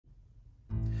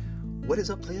What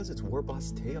is up, players? It's War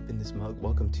Boss Tay up in this mug.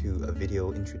 Welcome to a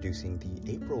video introducing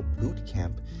the April boot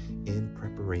camp in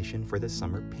preparation for the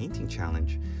summer painting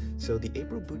challenge. So the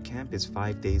April boot camp is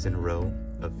 5 days in a row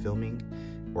of filming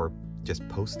or just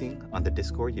posting on the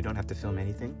Discord. You don't have to film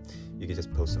anything. You can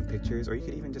just post some pictures, or you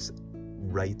could even just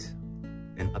write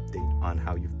an update on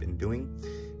how you've been doing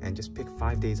and just pick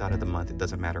 5 days out of the month. It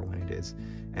doesn't matter when it is,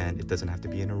 and it doesn't have to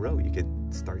be in a row. You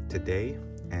could start today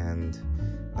and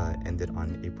end it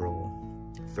on April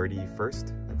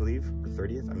 31st, I believe, or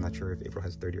 30th. I'm not sure if April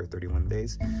has 30 or 31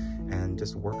 days. And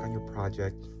just work on your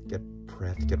project, get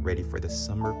prepped, get ready for the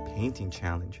summer painting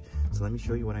challenge. So let me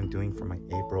show you what I'm doing for my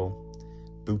April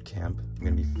boot camp. I'm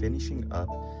going to be finishing up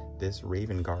this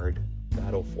Raven Guard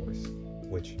battle force,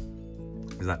 which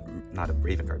is not a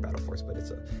Raven Guard battle force, but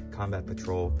it's a combat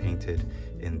patrol painted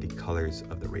in the colors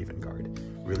of the Raven Guard.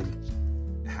 Really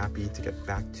happy to get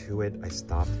back to it. I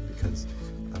stopped because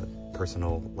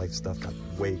personal life stuff got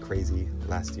way crazy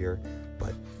last year,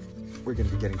 but we're going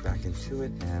to be getting back into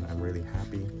it, and I'm really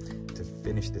happy to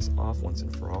finish this off once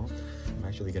and for all. I'm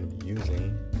actually going to be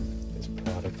using this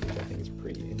product, which I think is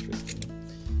pretty interesting.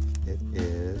 It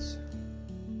is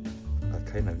a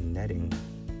kind of netting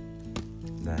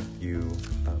that you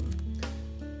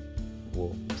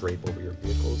will drape over your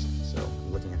vehicles. So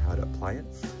I'm looking at how to apply it.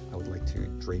 I would like to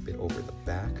drape it over the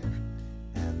back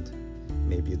and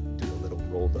maybe do a little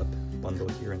rolled up bundle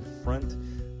here in the front.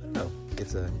 I don't know,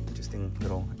 it's an interesting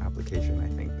little application. I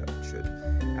think that should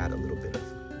add a little bit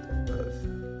of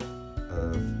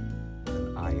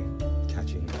an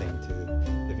eye-catching thing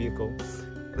to the vehicle.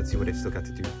 Let's see what I've still got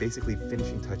to do. Basically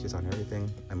finishing touches on everything.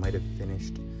 I might have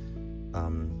finished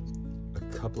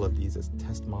a couple of these as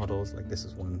test models. Like this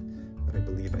is one that I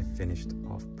believe I finished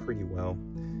off pretty well,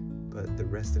 but the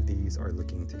rest of these are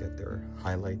looking to get their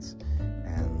highlights,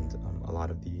 and a lot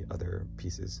of the other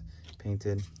pieces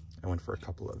painted. I went for a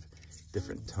couple of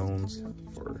different tones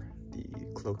for the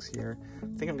cloaks here.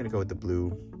 I think I'm gonna go with the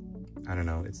blue. I don't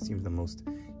know, it seems the most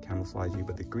camouflagey,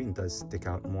 but the green does stick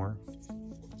out more.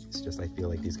 It's just I feel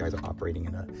like these guys are operating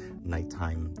in a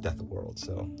nighttime death world,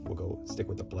 so we'll go stick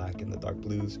with the black and the dark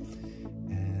blues.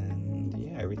 And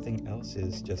yeah, everything else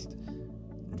is just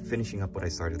finishing up what I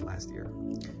started last year.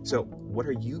 So what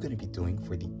are you going to be doing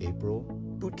for the April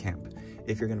boot camp?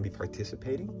 If you're going to be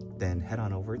participating, then head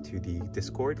on over to the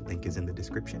Discord. Link is in the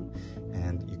description,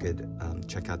 and you could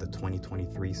check out the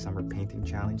 2023 Summer Painting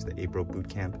Challenge. The April boot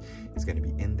camp is going to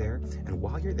be in there, and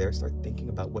while you're there, start thinking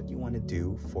about what you want to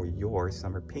do for your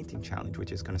Summer Painting Challenge,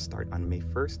 which is going to start on May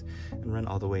 1st and run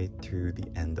all the way through the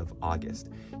end of August.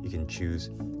 You can choose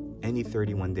any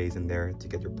 31 days in there to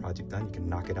get your project done. You can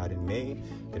knock it out in May,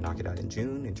 you can knock it out in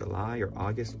June, in July, or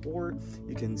August, or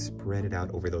you can spread it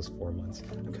out over those 4 months.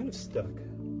 I'm kind of stuck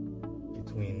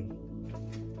between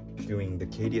doing the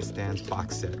Cadia Stands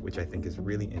box set, which I think is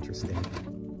really interesting.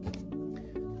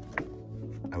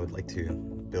 I would like to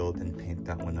build and paint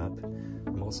that one up.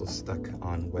 I'm also stuck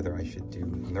on whether I should do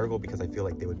Nurgle, because I feel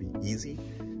like they would be easy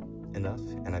enough,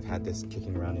 and I've had this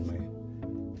kicking around in my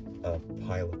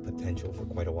pile of potential for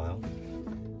quite a while.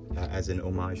 As an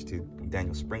homage to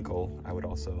Daniel Sprinkle, I would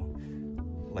also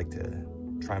like to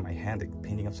try my hand at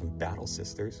painting up some Battle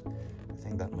Sisters. I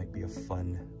think that might be a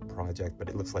fun project, but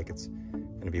it looks like it's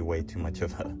going to be way too much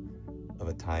of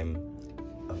a time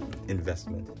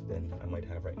investment than I might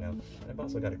have right now. And I've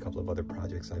also got a couple of other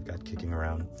projects I've got kicking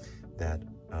around that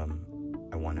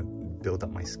I want to build up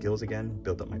my skills again,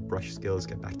 build up my brush skills,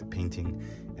 get back to painting,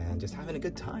 and just having a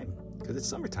good time, because it's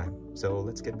summertime. So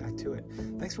let's get back to it.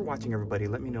 Thanks for watching, everybody.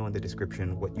 Let me know in the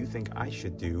description what you think I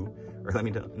should do, or let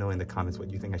me know in the comments what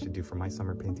you think I should do for my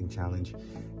summer painting challenge.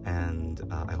 And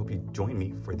I hope you join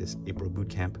me for this April boot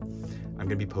camp. I'm going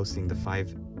to be posting the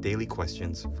 5 daily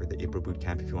questions for the April boot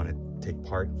camp if you want to take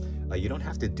part. You don't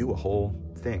have to do a whole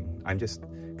thing. I'm just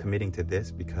committing to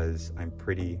this because I'm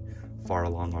pretty far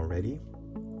along already,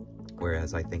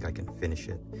 whereas I think I can finish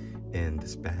it in the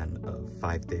span of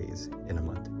 5 days in a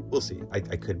month. We'll see. I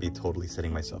could be totally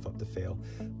setting myself up to fail,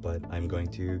 but I'm going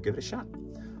to give it a shot.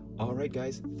 All right,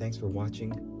 guys, thanks for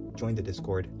watching. Join the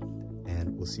Discord,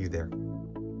 and we'll see you there.